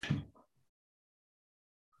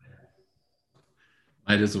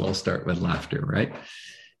Might as well start with laughter, right?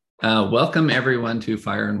 Welcome everyone to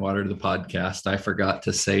Fire and Water, the podcast. I forgot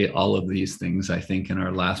to say all of these things, I think, in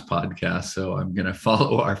our last podcast, so I'm going to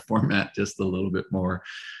follow our format just a little bit more.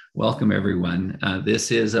 Welcome everyone. This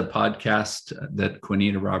is a podcast that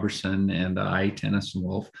Quinita Robertson and I, Tennyson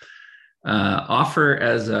Wolf, offer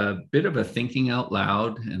as a bit of a thinking out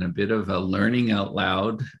loud and a bit of a learning out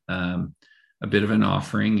loud. A bit of an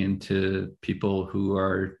offering into people who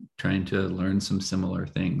are trying to learn some similar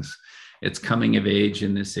things. It's coming of age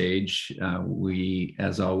in this age. We,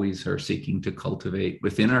 as always, are seeking to cultivate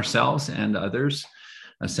within ourselves and others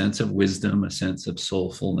a sense of wisdom, a sense of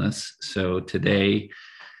soulfulness. So today,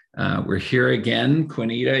 we're here again,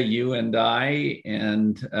 Quinita, you and I,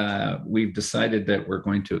 and we've decided that we're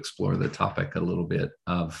going to explore the topic a little bit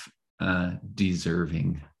of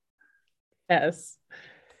deserving. Yes.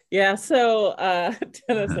 Yeah. So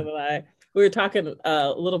Tennyson and I, we were talking a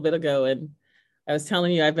little bit ago, and I was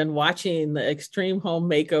telling you I've been watching the Extreme Home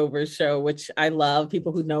Makeover show, which I love.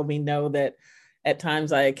 People who know me know that at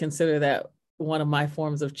times I consider that one of my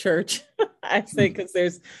forms of church. I say because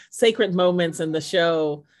there's sacred moments in the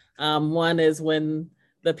show. One is when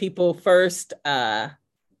the people first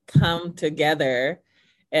come together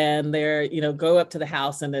and they're, go up to the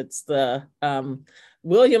house, and it's the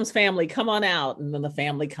Williams family, come on out. And then the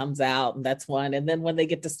family comes out, and that's one. And then when they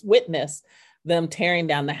get to witness them tearing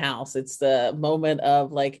down the house, it's the moment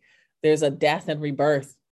of like, there's a death and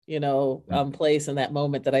rebirth, place in that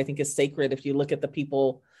moment that I think is sacred if you look at the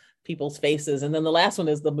people's faces. And then the last one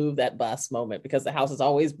is the move that bus moment, because the house is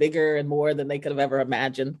always bigger and more than they could have ever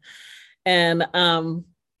imagined. And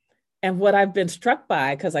what I've been struck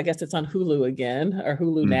by, because I guess it's on Hulu again, or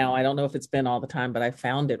Hulu now, I don't know if it's been all the time, but I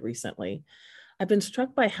found it recently. I've been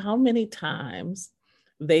struck by how many times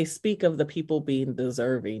they speak of the people being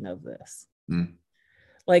deserving of this. Mm.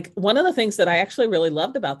 Like, one of the things that I actually really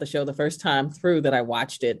loved about the show the first time through that I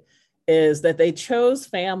watched it is that they chose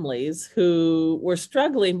families who were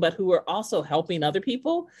struggling, but who were also helping other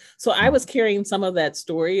people. So I was carrying some of that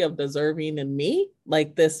story of deserving in me,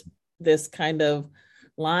 like this kind of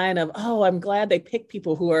line of, oh, I'm glad they picked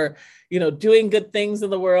people who are, doing good things in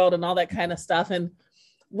the world and all that kind of stuff. And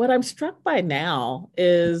what I'm struck by now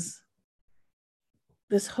is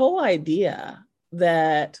this whole idea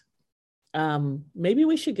that maybe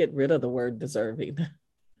we should get rid of the word deserving.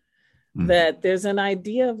 That there's an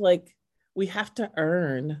idea of like, we have to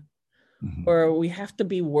earn, or we have to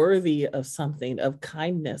be worthy of something, of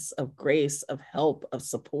kindness, of grace, of help, of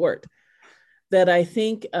support, that I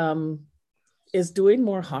think is doing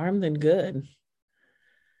more harm than good.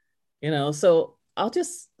 So I'll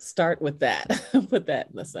just start with that, put that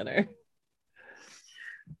in the center.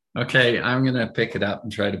 Okay, I'm going to pick it up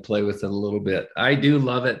and try to play with it a little bit. I do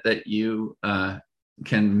love it that you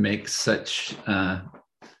can make such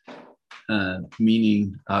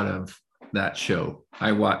meaning out of that show.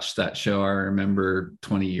 I watched that show, I remember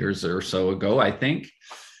 20 years or so ago, I think.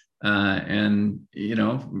 And,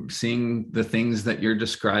 seeing the things that you're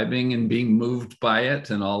describing and being moved by it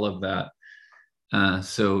and all of that.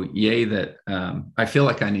 So yay that I feel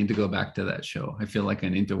like I need to go back to that show. I feel like I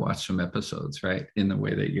need to watch some episodes, right, in the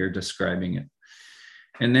way that you're describing it.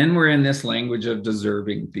 And then we're in this language of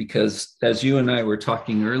deserving, because as you and I were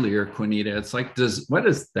talking earlier, Quinita, it's like, what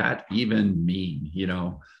does that even mean?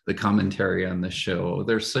 The commentary on the show,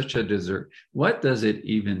 there's such a deserve. What does it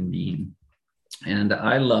even mean? And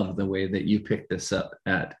I love the way that you picked this up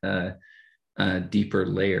at a deeper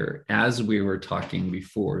layer. As we were talking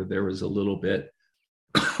before, there was a little bit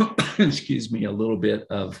excuse me, a little bit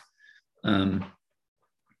of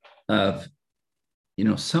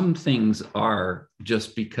some things are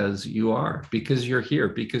just because you're here,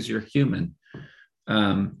 because you're human.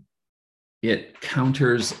 It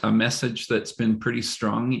counters a message that's been pretty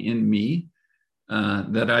strong in me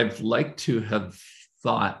that I've liked to have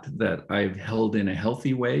thought that I've held in a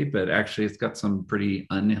healthy way, but actually it's got some pretty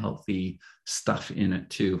unhealthy stuff in it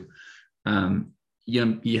too.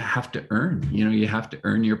 You have to earn, you have to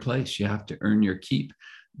earn your place. You have to earn your keep.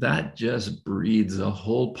 That just breeds a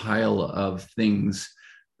whole pile of things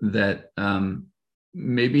that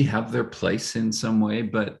maybe have their place in some way,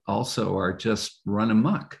 but also are just run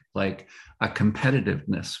amok, like a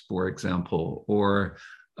competitiveness, for example, or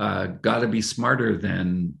got to be smarter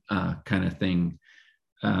than kind of thing.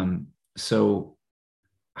 So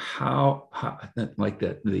how like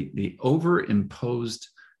that, the overimposed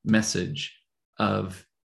message of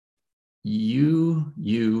you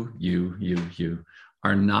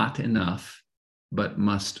are not enough, but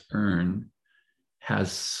must earn,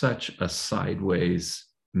 has such a sideways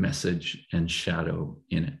message and shadow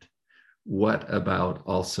in it. What about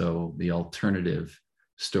also the alternative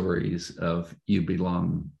stories of you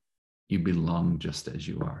belong just as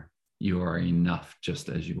you are. You are enough just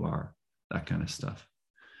as you are. That kind of stuff.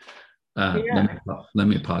 Yeah. Let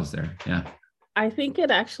me pause there. Yeah. I think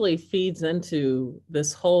it actually feeds into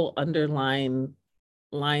this whole underlying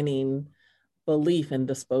lining belief in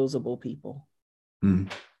disposable people. Mm.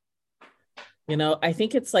 I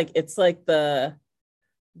think it's like the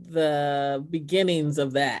beginnings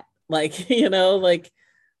of that. Like, like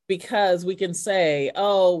because we can say,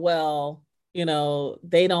 oh, well,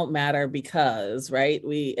 they don't matter because, right?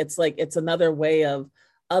 It's like it's another way of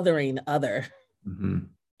othering other, Mm-hmm.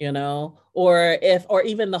 or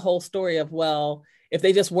even the whole story of, well, if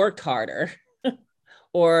they just worked harder,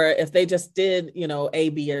 or if they just did, A,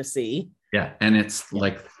 B, or C. Yeah. And it's Yeah.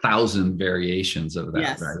 like 1,000 variations of that,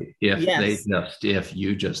 Yes. right? If they Yes. just, if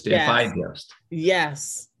you just, if I Yes. just.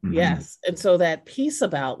 Yes. Mm-hmm. Yes. And so that piece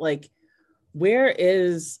about like, where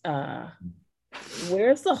is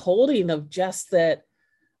where's the holding of just that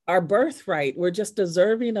our birthright? We're just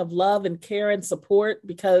deserving of love and care and support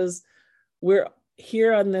because we're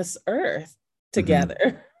here on this earth Mm-hmm.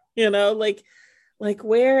 together. Like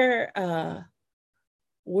where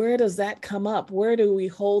does that come up? Where do we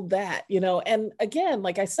hold that? And again,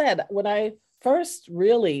 like I said, when I first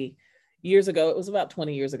really years ago, it was about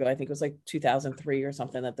 20 years ago, I think it was like 2003 or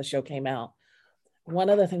something that the show came out. One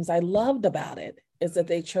of the things I loved about it is that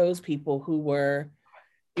they chose people who were,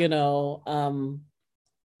 you know, um,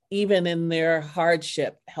 even in their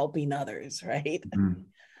hardship, helping others, right?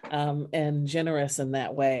 Mm-hmm. And generous in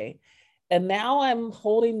that way. And now I'm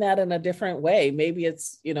holding that in a different way. Maybe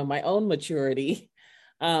it's, my own maturity,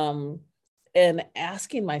 um, and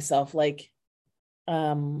asking myself, like,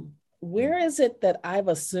 where is it that I've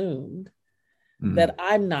assumed Mm-hmm. that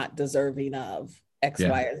I'm not deserving of X, Yeah.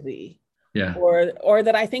 Y, or Z? Yeah. Or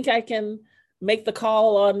that I think I can make the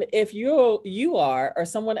call on if you are or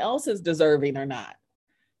someone else is deserving or not.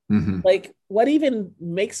 Mm-hmm. Like, what even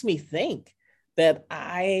makes me think that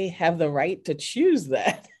I have the right to choose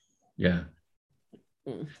that? Yeah.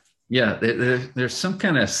 Mm. Yeah. There's some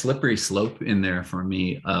kind of slippery slope in there for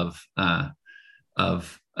me of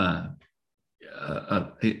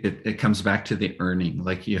it comes back to the earning,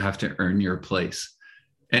 like you have to earn your place.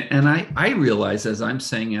 And I realize as I'm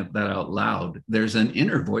saying that out loud, there's an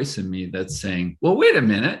inner voice in me that's saying, well, wait a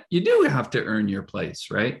minute, you do have to earn your place,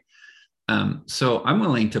 right? So I'm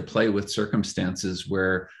willing to play with circumstances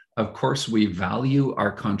where, of course, we value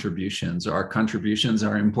our contributions. Our contributions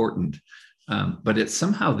are important, but it's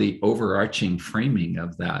somehow the overarching framing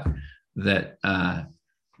of that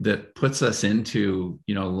puts us into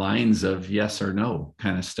lines of yes or no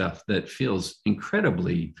kind of stuff that feels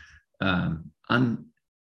incredibly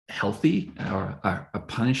unhealthy or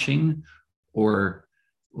punishing, or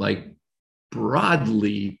like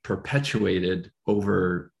broadly perpetuated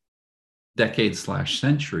over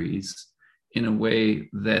decades/centuries in a way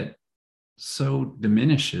that so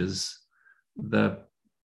diminishes the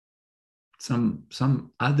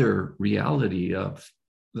some other reality of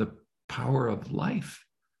the power of life,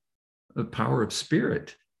 the power of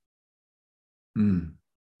spirit. Mm.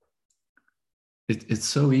 It's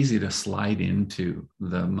so easy to slide into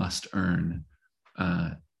the must earn.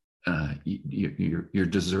 You're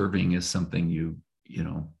deserving is something you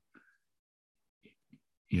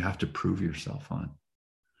have to prove yourself on.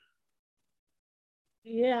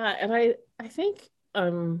 Yeah, and I think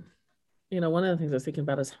one of the things I was thinking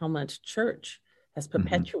about is how much church has Mm-hmm.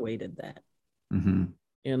 perpetuated that. Mm-hmm.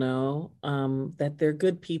 That they're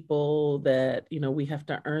good people, that we have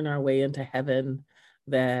to earn our way into heaven,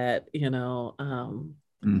 that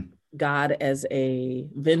Mm-hmm. God as a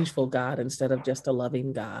vengeful God instead of just a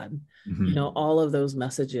loving God, Mm-hmm. all of those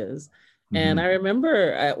messages. And Mm-hmm. I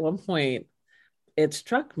remember at one point it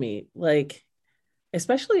struck me, like,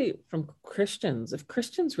 especially from Christians, if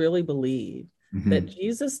Christians really believe that Mm-hmm.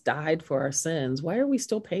 Jesus died for our sins, why are we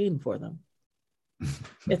still paying for them?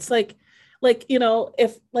 It's like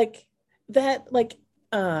if like that, like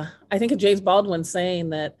I think of James Baldwin saying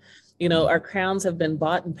that, our crowns have been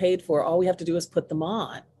bought and paid for, all we have to do is put them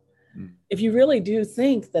on. If you really do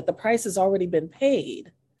think that the price has already been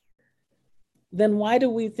paid, then why do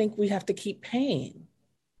we think we have to keep paying?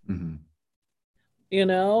 Mm-hmm.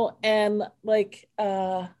 And like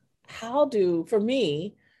how do, for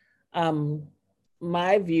me, um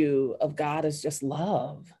my view of God is just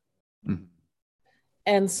love. Mm-hmm.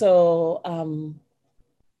 And so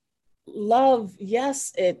love,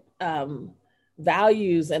 yes, it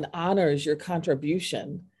values and honors your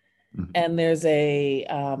contribution. Mm-hmm. And there's a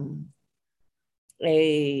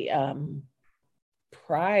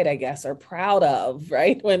pride, I guess, or proud of,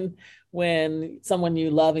 right? When someone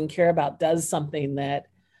you love and care about does something that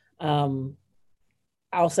um,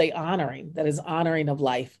 I'll say honoring, that is honoring of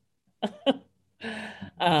life.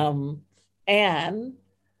 um, and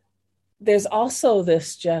there's also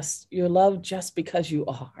this just, you're loved just because you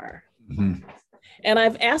are. Mm-hmm. And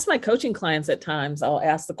I've asked my coaching clients at times, I'll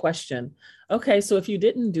ask the question, okay, so if you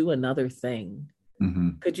didn't do another thing,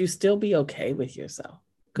 Mm-hmm. could you still be okay with yourself?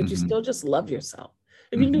 Could you Mm-hmm. still just love yourself?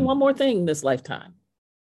 If you can do Mm-hmm. one more thing this lifetime.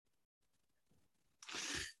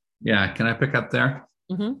 Yeah, can I pick up there?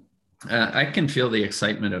 Mm-hmm. I can feel the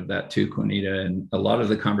excitement of that too, Juanita, and a lot of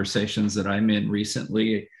the conversations that I'm in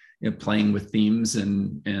recently, playing with themes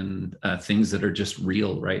and things that are just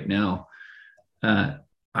real right now. Uh,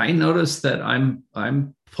 I notice that I'm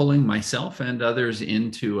pulling myself and others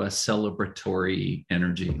into a celebratory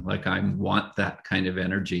energy. Like I want that kind of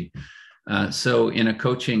energy. So in a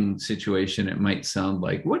coaching situation, it might sound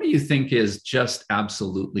like, what do you think is just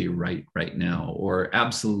absolutely right now, or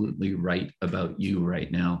absolutely right about you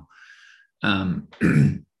right now? Um,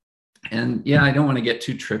 and yeah, I don't want to get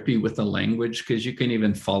too trippy with the language, because you can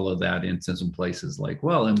even follow that into some places like,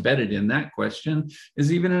 well, embedded in that question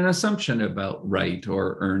is even an assumption about right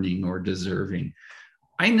or earning or deserving.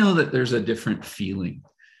 I know that there's a different feeling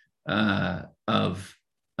of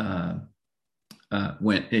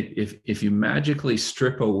when if you magically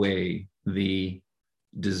strip away the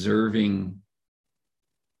deserving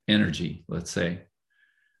energy, let's say,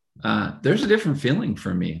 there's a different feeling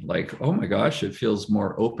for me. Like, oh my gosh, it feels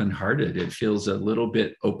more open-hearted. It feels a little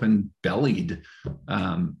bit open-bellied.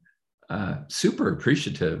 Um, Super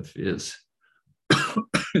appreciative is,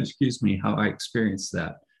 excuse me, how I experience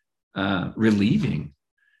that. Relieving,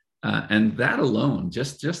 and that alone,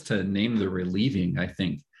 just to name the relieving, I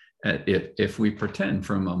think, if we pretend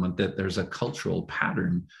for a moment that there's a cultural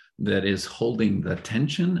pattern that is holding the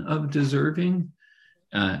tension of deserving,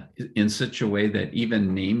 in such a way that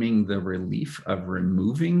even naming the relief of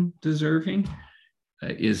removing deserving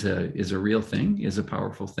is a real thing, is a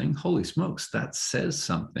powerful thing. Holy smokes, that says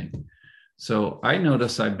something. So I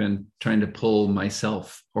notice I've been trying to pull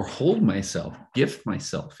myself, or hold myself, gift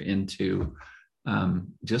myself into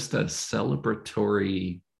just a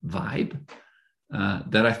celebratory vibe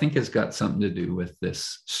that I think has got something to do with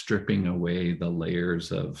this stripping away the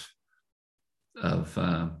layers of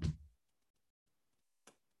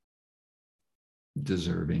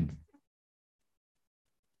deserving.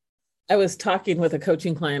 I was talking with a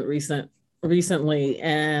coaching client recently,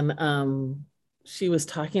 and she was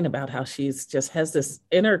talking about how she's just has this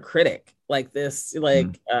inner critic, like this,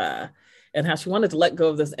 Mm. and how she wanted to let go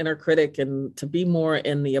of this inner critic and to be more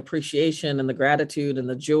in the appreciation and the gratitude and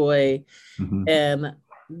the joy. Mm-hmm. And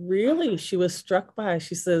really, she was struck by,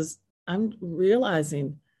 she says, I'm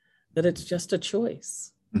realizing that it's just a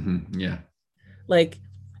choice. Mm-hmm. Yeah. Like,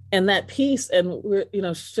 and that piece, and we're,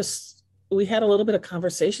 just, we had a little bit of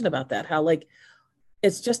conversation about that, how like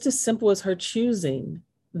it's just as simple as her choosing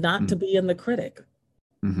not to be in the critic.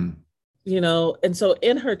 Mm-hmm. And so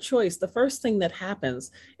in her choice, the first thing that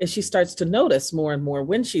happens is she starts to notice more and more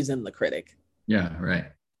when she's in the critic. Yeah, right.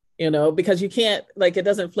 Because you can't, like, it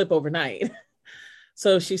doesn't flip overnight.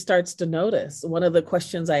 So she starts to notice. One of the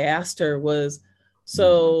questions I asked her was,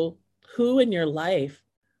 so who in your life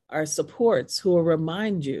are supports who will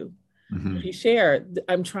remind you? Mm-hmm. If you share,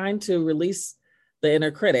 I'm trying to release the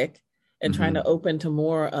inner critic and trying to open to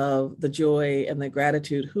more of the joy and the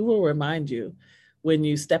gratitude, who will remind you when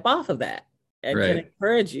you step off of that and can Right.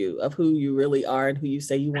 encourage you of who you really are and who you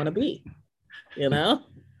say you want to be,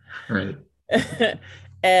 Right.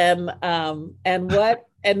 and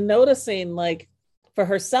noticing, like, for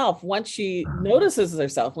herself, once she notices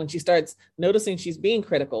herself, when she starts noticing she's being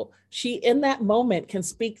critical, she in that moment can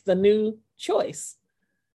speak the new choice.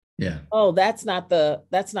 Yeah. Oh, that's not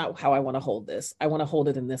how I want to hold this. I want to hold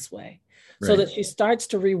it in this way. Right. So that she starts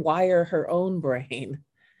to rewire her own brain.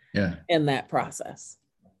 Yeah. In that process.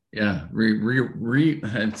 Yeah.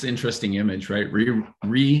 It's interesting image, right?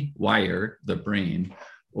 Rewire the brain,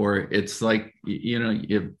 or it's like,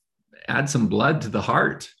 you add some blood to the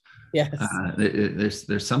heart. Yes.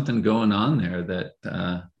 There's something going on there that,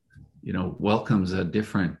 welcomes a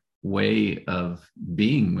different way of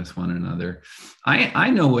being with one another. I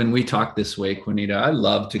know when we talk this way, Juanita, I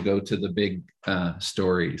love to go to the big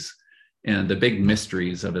stories and the big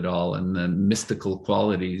mysteries of it all, and the mystical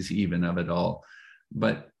qualities even of it all.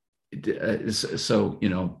 But so,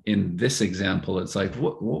 in this example, it's like,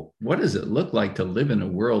 what does it look like to live in a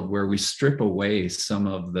world where we strip away some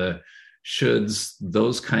of the shoulds,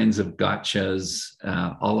 those kinds of gotchas,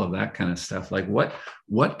 all of that kind of stuff? Like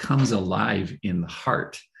what comes alive in the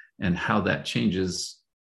heart, and how that changes,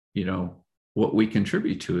 what we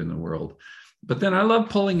contribute to in the world. But then I love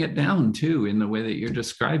pulling it down too in the way that you're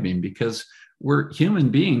describing, because we're human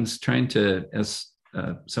beings trying to, as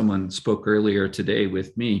someone spoke earlier today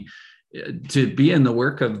with me, to be in the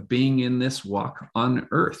work of being in this walk on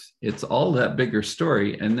earth. It's all that bigger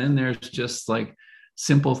story. And then there's just like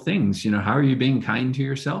simple things, how are you being kind to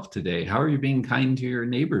yourself today? How are you being kind to your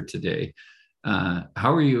neighbor today?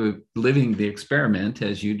 How are you living the experiment,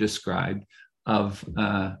 as you described, of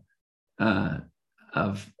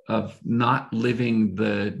not living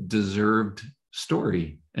the deserved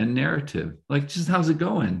story and narrative? Like, just how's it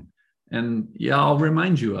going? And yeah, I'll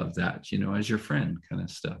remind you of that, as your friend, kind of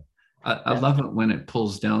stuff. I love it when it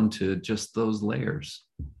pulls down to just those layers.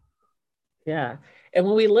 Yeah. And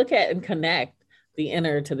when we look at and connect the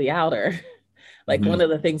inner to the outer, like one of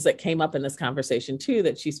the things that came up in this conversation too,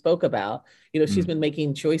 that she spoke about, she's been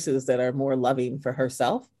making choices that are more loving for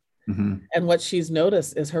herself. And what she's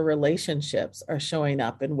noticed is her relationships are showing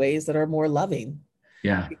up in ways that are more loving.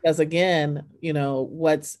 Yeah. Because again,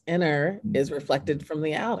 what's inner is reflected from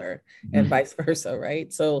the outer and vice versa,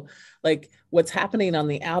 right? So like what's happening on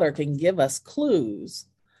the outer can give us clues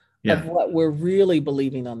of what we're really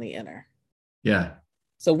believing on the inner. Yeah.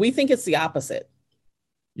 So we think it's the opposite.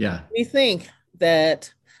 Yeah. We think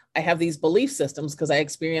that I have these belief systems because I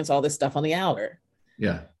experience all this stuff on the outer.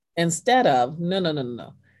 Yeah. Instead of,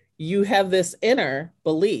 no. You have this inner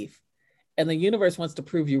belief and the universe wants to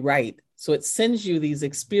prove you right. So it sends you these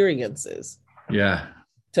experiences. Yeah.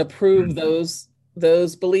 To prove those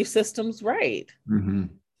belief systems right.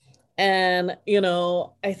 And,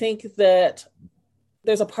 I think that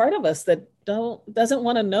there's a part of us that doesn't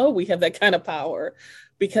want to know we have that kind of power,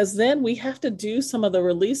 because then we have to do some of the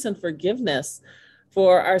release and forgiveness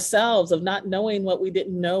for ourselves of not knowing what we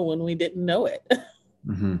didn't know when we didn't know it.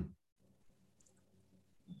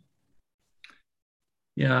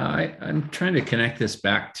 Yeah, I'm trying to connect this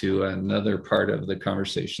back to another part of the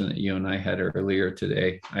conversation that you and I had earlier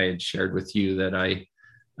today. I had shared with you that I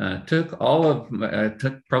took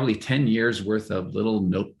probably 10 years worth of little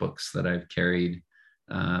notebooks that I've carried,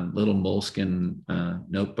 little moleskin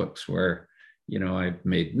notebooks where, I've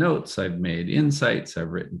made notes, I've made insights,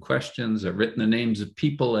 I've written questions, I've written the names of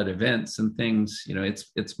people at events and things.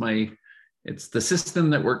 It's the system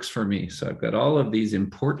that works for me. So I've got all of these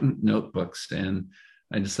important notebooks, and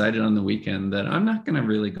I decided on the weekend that I'm not going to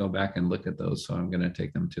really go back and look at those. So I'm going to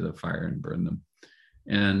take them to the fire and burn them.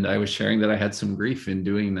 And I was sharing that I had some grief in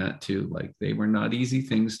doing that too. Like, they were not easy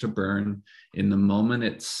things to burn. In the moment,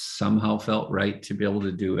 it somehow felt right to be able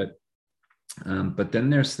to do it. But then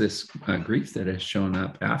there's this grief that has shown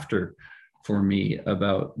up after for me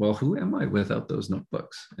about, well, who am I without those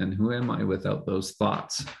notebooks? And who am I without those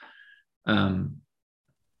thoughts?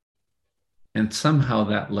 And somehow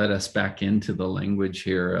that led us back into the language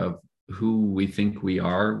here of who we think we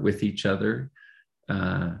are with each other,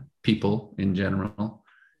 people in general,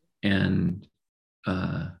 and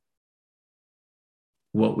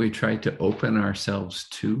what we try to open ourselves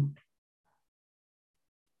to.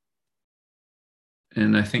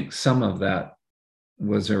 And I think some of that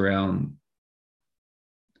was around,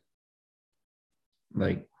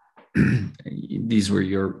 like, these were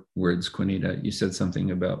your words, Juanita. You said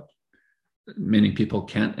something about many people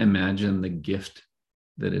can't imagine the gift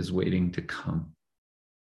that is waiting to come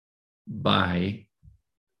by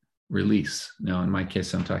release. Now, in my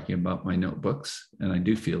case, I'm talking about my notebooks, and I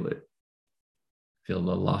do feel the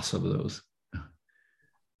loss of those.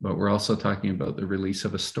 But we're also talking about the release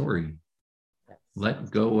of a story.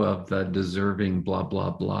 Let go of the deserving blah, blah,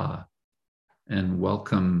 blah, and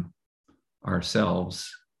welcome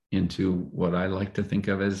ourselves into what I like to think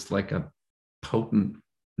of as like a potent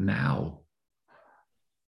now.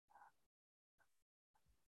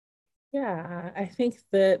 Yeah, I think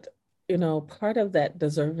that, part of that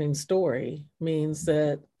deserving story means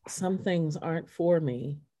that some things aren't for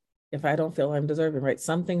me if I don't feel I'm deserving, right?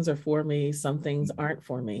 Some things are for me, some things aren't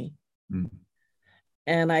for me.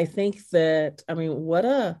 And I think that, what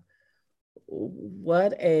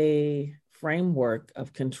a framework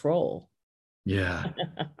of control. Yeah.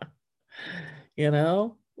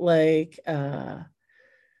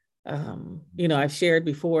 I've shared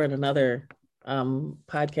before in another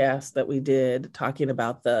podcast that we did, talking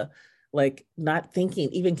about not thinking,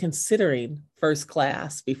 even considering first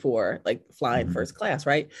class before, like flying first class,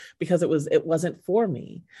 right? Because it wasn't for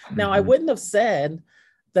me. Now, I wouldn't have said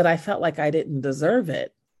that I felt like I didn't deserve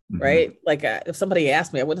it, right? Like if somebody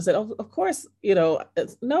asked me, I wouldn't have said, oh, of course,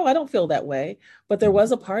 no, I don't feel that way. But there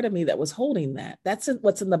was a part of me that was holding that. That's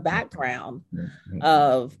what's in the background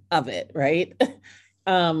of it, right?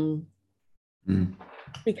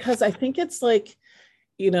 Because I think it's like,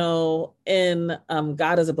 in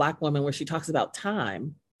God as a Black Woman, where she talks about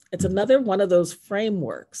time, it's another one of those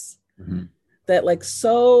frameworks Mm-hmm. that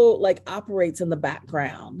so operates in the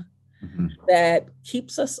background Mm-hmm. that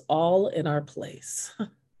keeps us all in our place.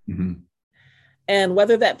 Mm-hmm. And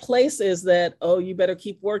whether that place is that, oh, you better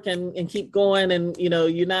keep working and keep going, and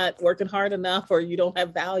you're not working hard enough, or you don't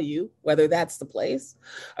have value, whether that's the place,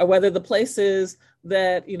 or whether the place is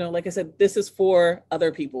that, like I said, this is for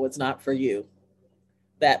other people, it's not for you.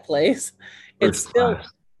 That place, it's First still, class.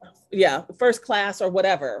 yeah, first class or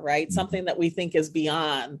whatever, right? Mm-hmm. Something that we think is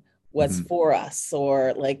beyond what's Mm-hmm. for us,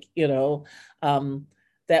 or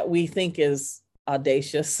that we think is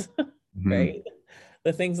audacious, Mm-hmm. right?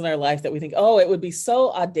 The things in our life that we think, oh, it would be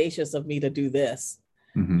so audacious of me to do this.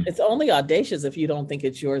 Mm-hmm. It's only audacious if you don't think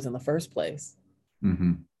it's yours in the first place,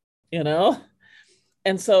 Mm-hmm. you know?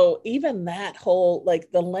 And so even that whole,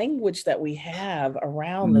 the language that we have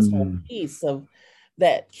around this whole piece of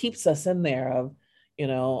that keeps us in there of,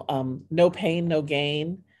 no pain, no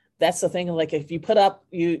gain. That's the thing. Like, if you put up,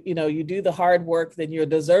 you do the hard work, then you're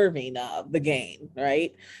deserving of the gain,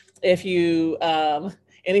 right? If you,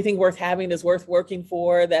 anything worth having is worth working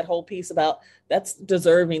for, that whole piece about, that's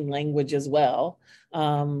deserving language as well.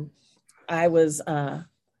 I was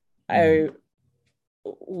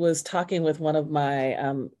talking with one of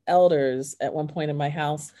my elders at one point in my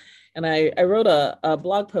house, and I wrote a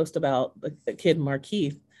blog post about the kid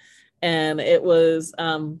Markeith, and it was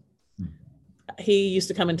he used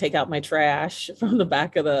to come and take out my trash from the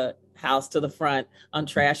back of the house to the front on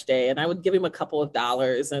trash day, and I would give him a couple of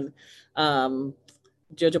dollars. And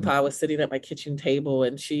Jojo Pa was sitting at my kitchen table,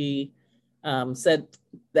 and she said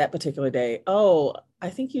that particular day, "Oh, I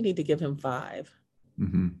think you need to give him 5."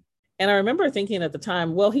 Mm-hmm. And I remember thinking at the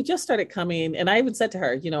time, well, he just started coming, and I even said to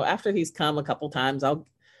her, after he's come a couple times, I'll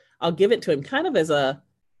give it to him kind of as a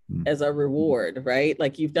reward, right?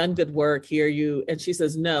 Like, you've done good work here, and she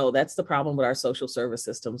says, no, that's the problem with our social service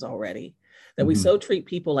systems already, that we so treat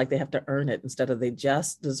people like they have to earn it instead of they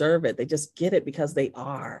just deserve it. They just get it because they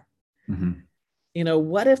are.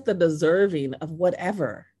 What if the deserving of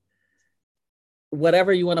whatever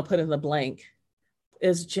you want to put in the blank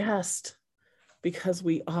is just because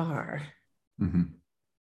we are?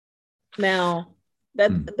 Now,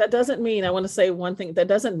 that doesn't mean, I want to say one thing, that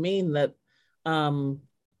doesn't mean that one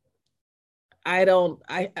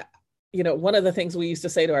of the things we used to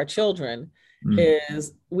say to our children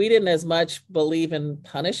is we didn't as much believe in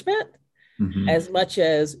punishment as much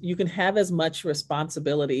as you can have as much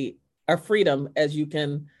responsibility or freedom as you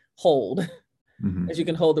can hold, as you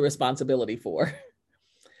can hold the responsibility for.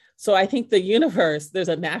 So I think the universe, there's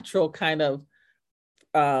a natural kind of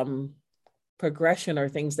progression or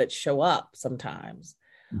things that show up sometimes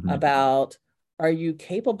about, are you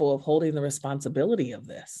capable of holding the responsibility of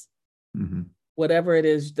this? Whatever it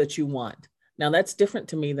is that you want. Now, that's different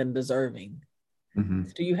to me than deserving.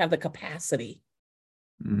 Do you have the capacity?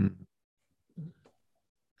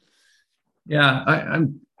 Yeah,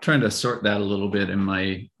 I'm trying to sort that a little bit in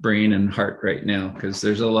my brain and heart right now, because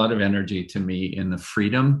there's a lot of energy to me in the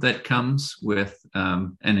freedom that comes with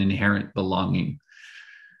an inherent belonging.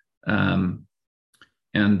 And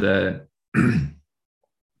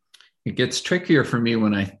it gets trickier for me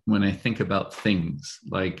when I think about things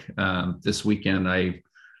like this weekend.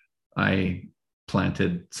 I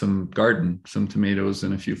planted some tomatoes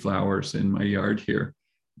and a few flowers in my yard here.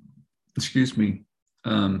 Excuse me.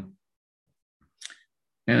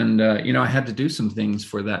 I had to do some things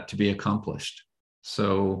for that to be accomplished.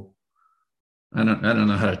 So I don't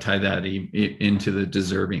know how to tie that into the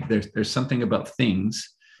deserving. There's something about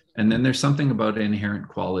things, and then there's something about inherent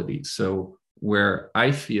qualities. So where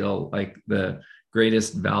I feel like the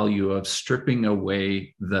greatest value of stripping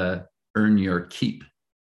away the earn your keep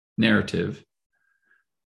narrative,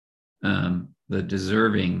 the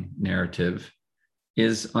deserving narrative,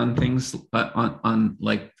 is on things on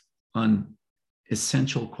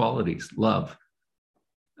essential qualities. Love.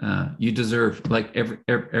 You deserve, like every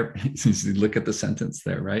look at the sentence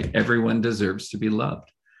there, right? Everyone deserves to be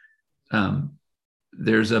loved.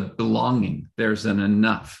 There's a belonging. There's an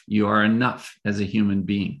enough. You are enough as a human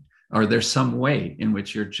being, or there's some way in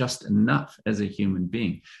which you're just enough as a human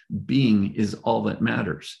being. Being is all that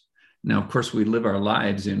matters. Now, of course, we live our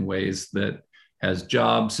lives in ways that has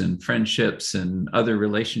jobs and friendships and other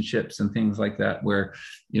relationships and things like that, where,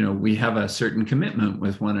 we have a certain commitment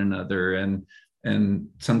with one another. And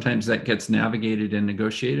sometimes that gets navigated and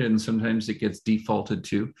negotiated, and sometimes it gets defaulted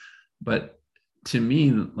to. But to me,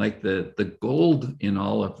 like the gold in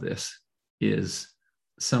all of this is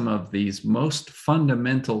some of these most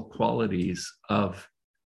fundamental qualities of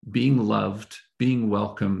being loved, being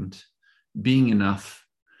welcomed, being enough,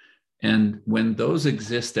 And when those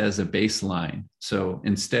exist as a baseline, so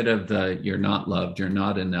instead of the you're not loved, you're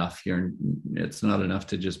not enough, it's not enough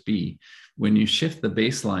to just be. When you shift the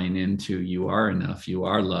baseline into you are enough, you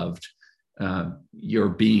are loved, your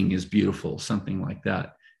being is beautiful, something like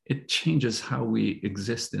that, it changes how we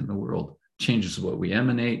exist in the world, changes what we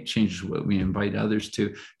emanate, changes what we invite others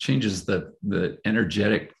to, changes the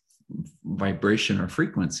energetic vibration or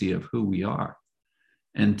frequency of who we are.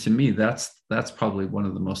 And to me, that's probably one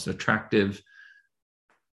of the most attractive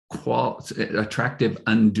undoings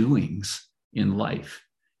in life,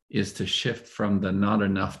 is to shift from the not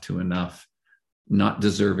enough to enough, not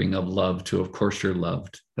deserving of love to of course you're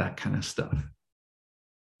loved, that kind of stuff.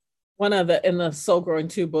 In the Soul Growing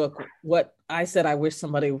 2 book, what I said I wish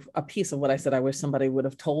somebody, a piece of what I said I wish somebody would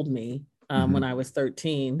have told me when I was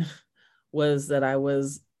 13 was that I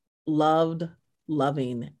was loved,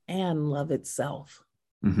 loving, and love itself.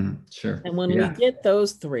 Sure. And when we get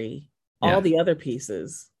those three, all the other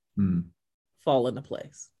pieces fall into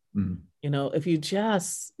place. You know, if you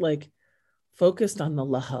just like focused on the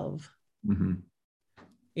love,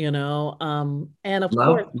 you know, and of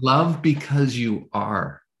course, love because you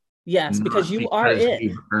are. Yes, because you are it.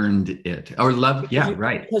 You've earned it. Or love,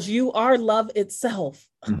 right. Because you are love itself.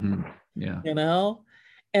 Yeah. You know,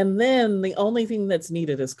 and then the only thing that's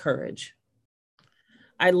needed is courage.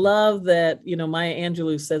 I love that, you know, Maya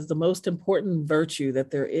Angelou says the most important virtue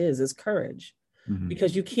that there is courage,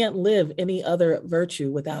 because you can't live any other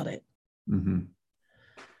virtue without it.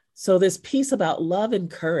 So this piece about love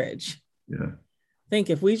and courage,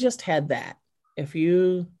 think if we just had that, if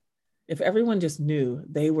everyone just knew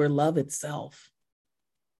they were love itself,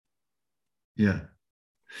 how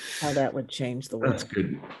that would change the world. That's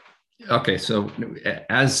good. Okay, so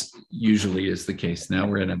as usually is the case, now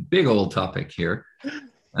we're in a big old topic here.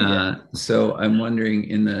 So I'm wondering,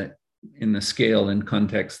 in the scale and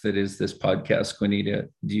context that is this podcast, Juanita,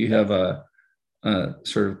 do you have a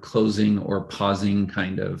sort of closing or pausing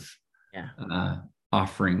kind of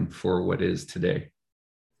offering for what is today?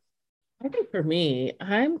 I think for me,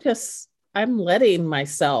 I'm letting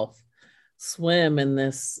myself swim in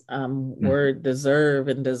this word deserve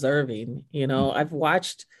and deserving. You know, I've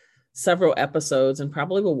watched several episodes and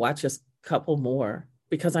probably will watch a couple more,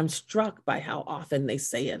 because I'm struck by how often they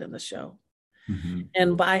say it in the show,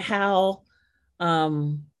 and by how I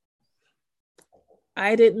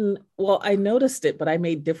noticed it, but I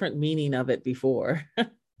made different meaning of it before.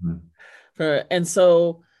 And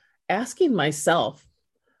so asking myself,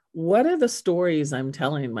 what are the stories I'm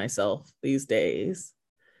telling myself these days,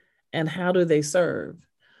 and how do they serve?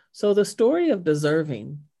 So the story of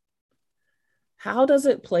deserving, how does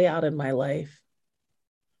it play out in my life?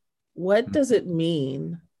 What does it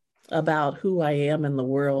mean about who I am in the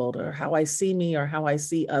world, or how I see me, or how I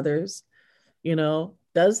see others? You know,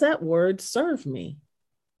 does that word serve me?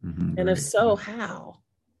 And if so, how?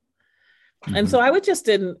 And so I would just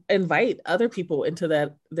invite other people into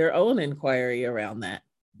their own inquiry around that.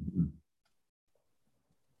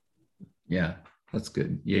 Yeah, that's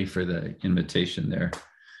good. Yay for the invitation there.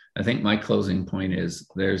 I think my closing point is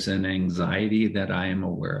there's an anxiety that I am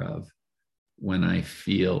aware of when I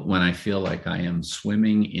feel like I am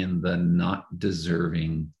swimming in the not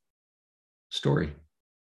deserving story.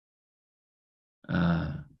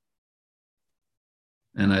 And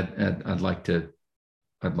I'd like to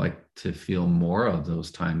feel more of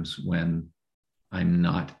those times when I'm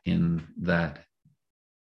not in that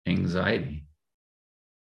anxiety.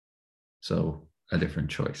 So a different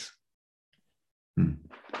choice. I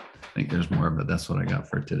think there's more, but that's what I got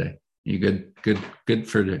for today. You good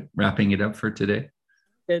for wrapping it up for today?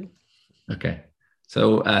 Good. Okay.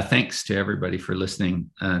 So thanks to everybody for listening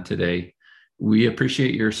today. We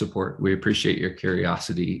appreciate your support. We appreciate your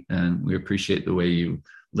curiosity, and we appreciate the way you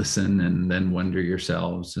listen and then wonder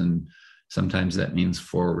yourselves. And sometimes that means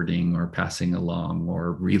forwarding or passing along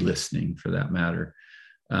or re-listening, for that matter.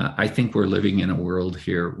 I think we're living in a world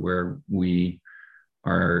here where we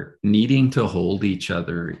are needing to hold each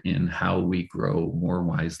other in how we grow more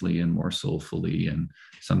wisely and more soulfully. And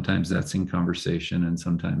sometimes that's in conversation, and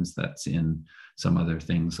sometimes that's in some other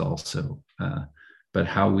things also. But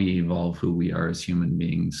how we evolve who we are as human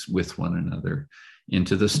beings with one another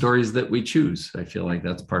into the stories that we choose. I feel like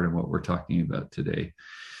that's part of what we're talking about today.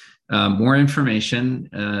 More information,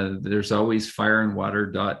 there's always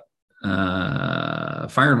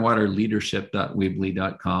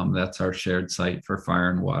fireandwaterleadership.weebly.com. That's our shared site for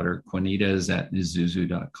Fire and Water. Juanita is at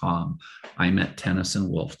Isuzu.com. I'm at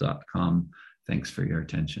TennisonWolf.com. Thanks for your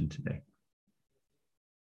attention today.